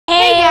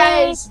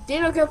guys,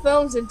 Dino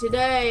Films, and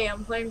today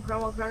I'm playing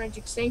Primal Carnage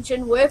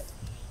Extinction with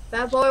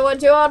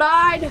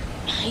fatboy1209.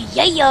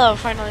 Yeah,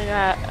 finally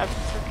got a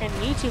freaking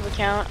YouTube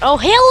account. Oh,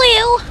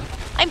 hello!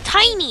 I'm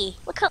tiny.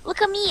 Look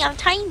at me. I'm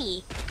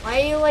tiny.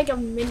 Why are you like a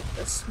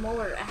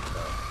smaller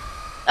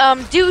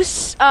actor?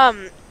 Deuce,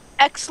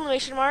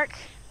 exclamation mark.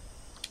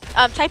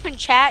 Type in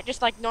chat,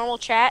 just like normal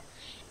chat.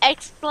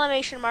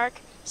 Exclamation mark.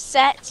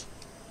 Set.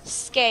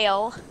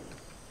 Scale.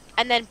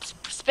 And then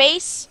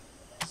space.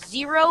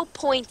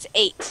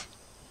 0.8.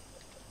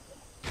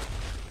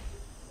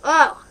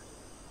 Oh,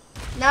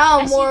 now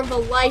I'm more of a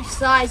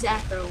life-size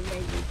acro,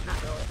 maybe. Not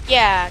really.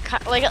 Yeah,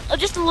 like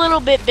just a little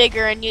bit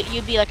bigger, and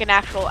you'd be like an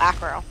actual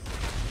acro.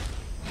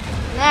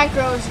 An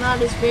acro is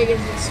not as big as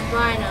a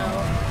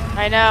Spino.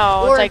 I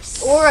know. Or,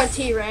 it's like or a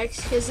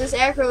T-Rex, because this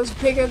acro is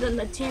bigger than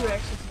the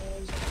T-Rex.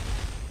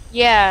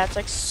 Yeah, it's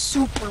like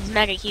super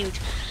mega huge.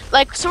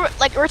 Like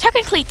like we're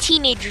technically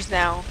teenagers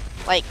now.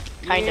 Like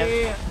kind of.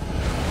 Yeah.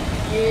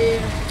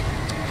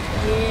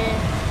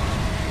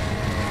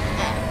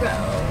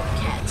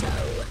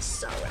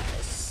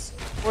 Acrocatosaurus.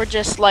 We're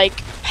just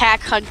like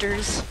pack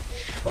hunters.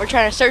 We're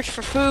trying to search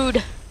for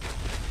food.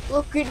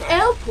 Look, an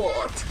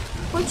airport.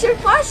 What's your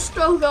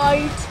pasta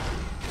guide?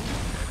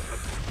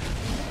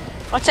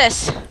 What's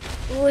this?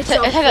 Oh, it's a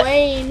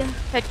plane.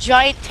 A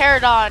giant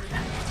pterodon.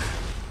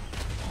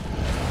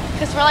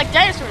 Because we're like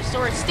dinosaurs, so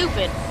we're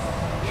stupid.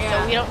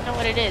 Yeah. So we don't know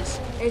what it is.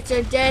 It's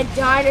a dead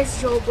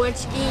dinosaur,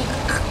 but eat.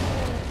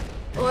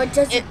 Oh, it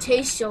doesn't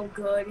taste so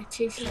good. It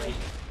tastes like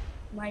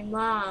my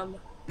mom.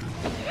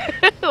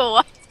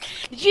 What?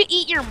 Did you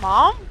eat your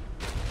mom?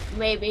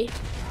 Maybe.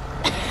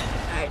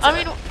 Right, so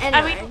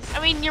I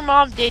mean, your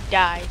mom did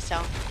die,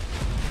 so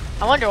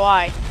I wonder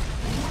why.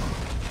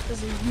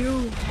 Because of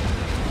you.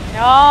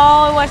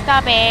 No, it was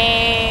not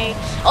me.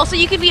 Also,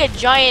 you can be a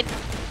giant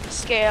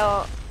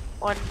scale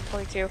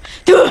 1.2.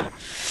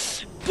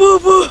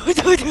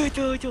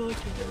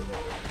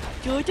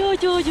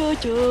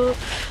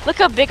 Look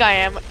how big I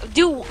am.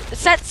 Do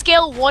set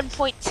scale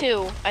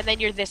 1.2, and then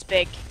you're this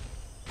big.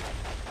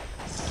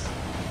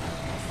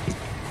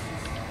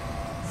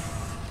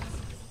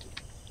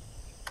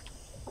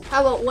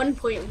 How about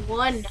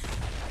 1.1?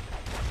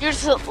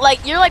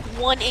 You're like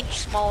 1 inch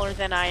smaller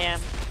than I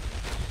am.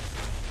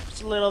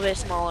 Just a little bit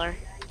smaller.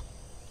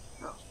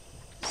 Oh.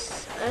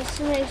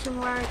 Estimation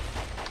mark.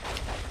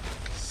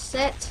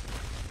 Set.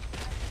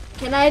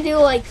 Can I do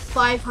like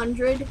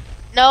 500?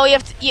 No, you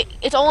have to.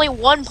 It's only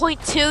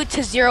 1.2 to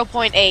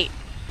 0.8.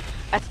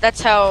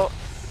 That's how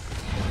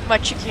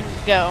much you can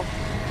go. Oh,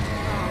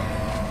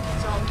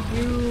 so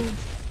huge.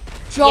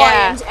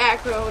 Giant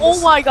acro. Oh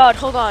my god,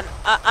 hold on.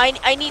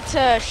 I need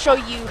to show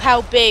you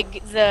how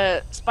big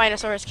the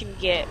Spinosaurus can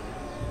get.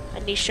 I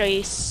need to show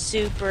you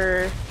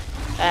super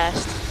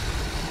fast.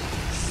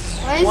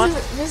 Why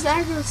is this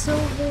acro so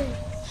big?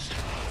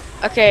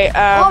 Okay,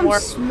 oh,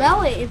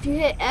 smell it. If you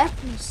hit F,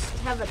 you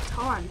have a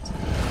taunt.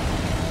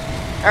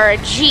 Or a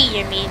G,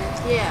 you mean?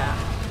 Yeah.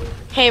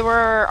 Hey,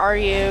 where are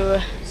you?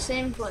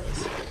 Same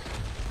place.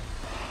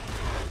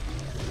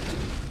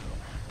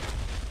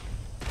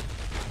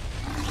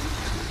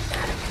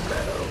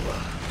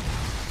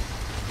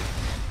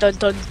 Dun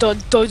dun dun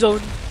dun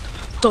dun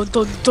dun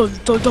dun dun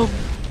dun dun.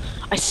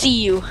 I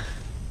see you.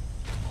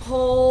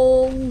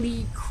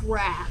 Holy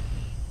crap.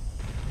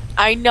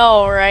 I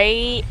know,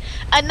 right?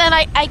 And then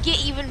I get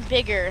even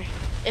bigger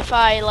if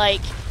I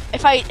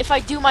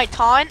do my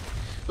taunt.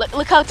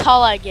 Look how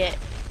tall I get.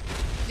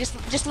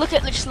 Just look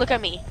at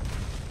me.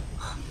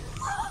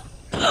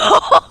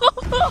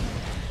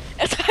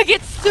 I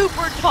get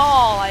super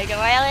tall. I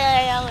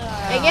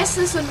guess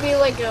this would be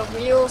like a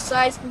real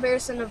size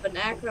comparison of an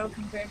acro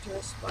compared to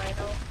a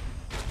Spino.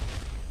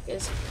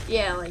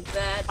 Yeah, like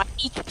that.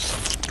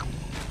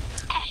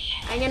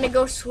 I'm gonna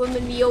go swim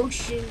in the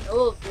ocean.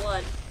 Oh,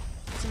 blood.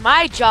 It's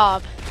my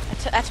job.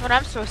 That's what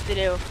I'm supposed to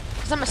do.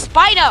 Cause I'm a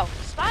Spino.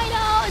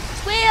 Spino,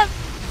 swim.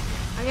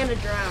 I'm gonna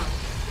drown.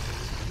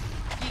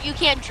 You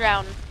can't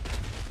drown.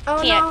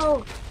 Oh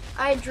no!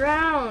 I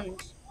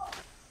drowned.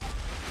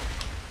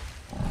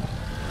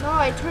 No,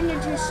 I turned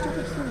into a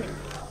stupid human.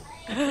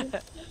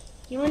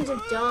 Humans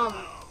are dumb.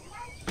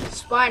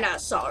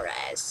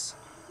 Spinosaurus.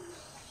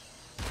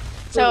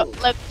 So,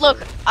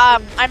 look,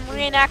 I'm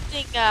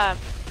reenacting,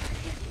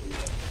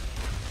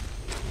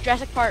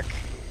 Jurassic Park.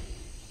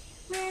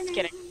 Just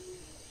kidding.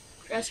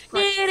 Jurassic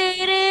Park.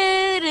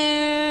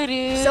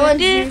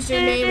 Someone's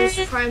username is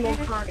Primal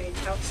Carnage.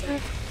 How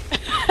sad.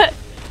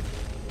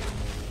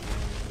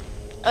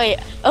 Oh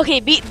yeah. Okay,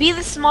 be a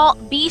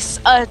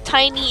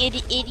tiny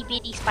itty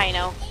bitty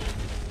Spino.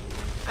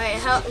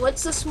 Alright,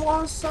 what's the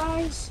smallest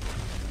size?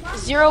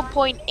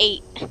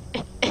 0.8.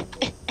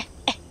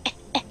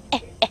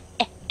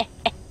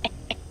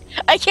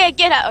 I can't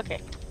get out.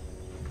 Okay.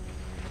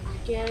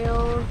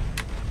 Scale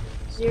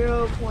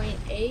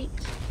 0.8.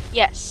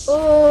 Yes.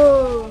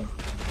 Oh,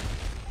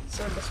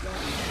 so small.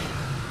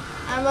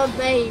 I'm a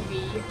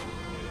baby.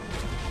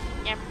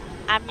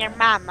 I'm your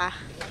mama.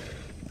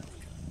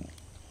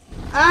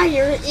 Ah,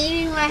 you're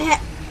eating my head.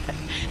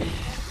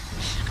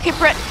 Okay,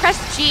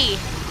 press G.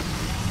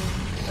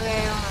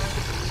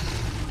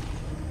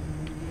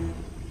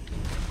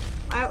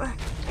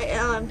 Okay,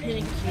 I'm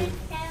pinning you.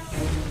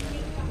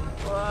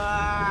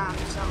 Wow,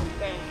 so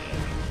big.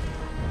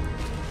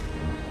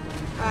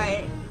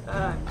 Alright,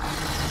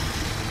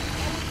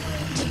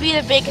 To be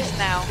the biggest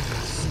now.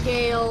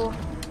 scale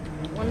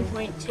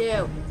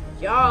 1.2.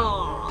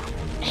 Yeah.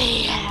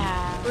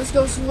 Yeah. Let's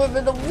go swim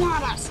in the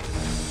water.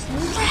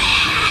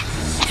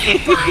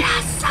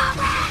 Water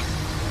summer.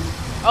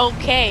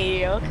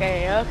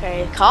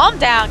 Okay. Calm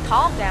down.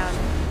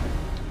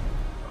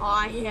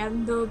 I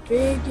am the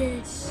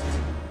biggest.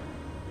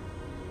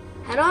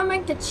 How do I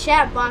make the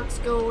chat box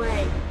go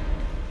away?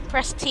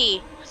 Press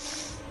T.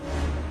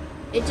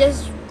 It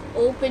just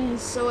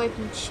opens so I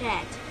can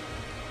chat.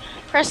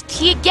 Press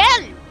T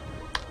again.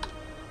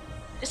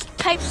 Just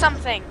type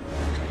something.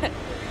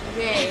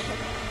 Okay,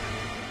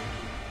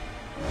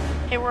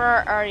 Hey,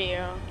 where are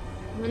you?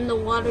 I'm in the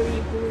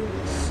watery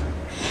blues.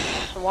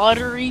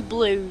 Watery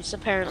blues,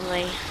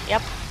 apparently.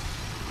 Yep.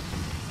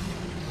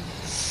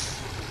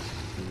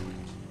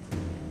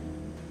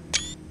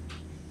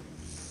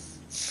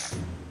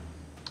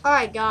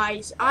 Alright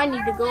guys, I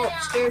need to go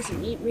upstairs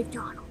and eat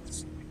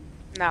McDonald's.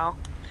 No.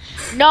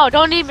 No,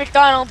 don't eat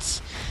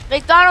McDonald's.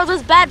 McDonald's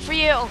is bad for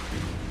you.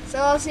 So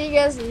I'll see you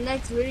guys in the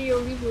next video.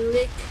 Leave a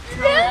like,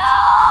 comment,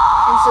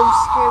 and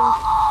subscribe.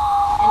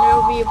 And there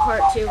will be a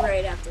part 2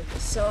 right after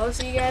this. So I'll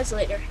see you guys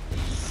later.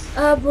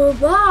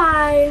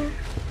 Bye-bye.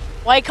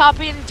 White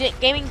Copy and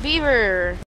Gaming Beaver.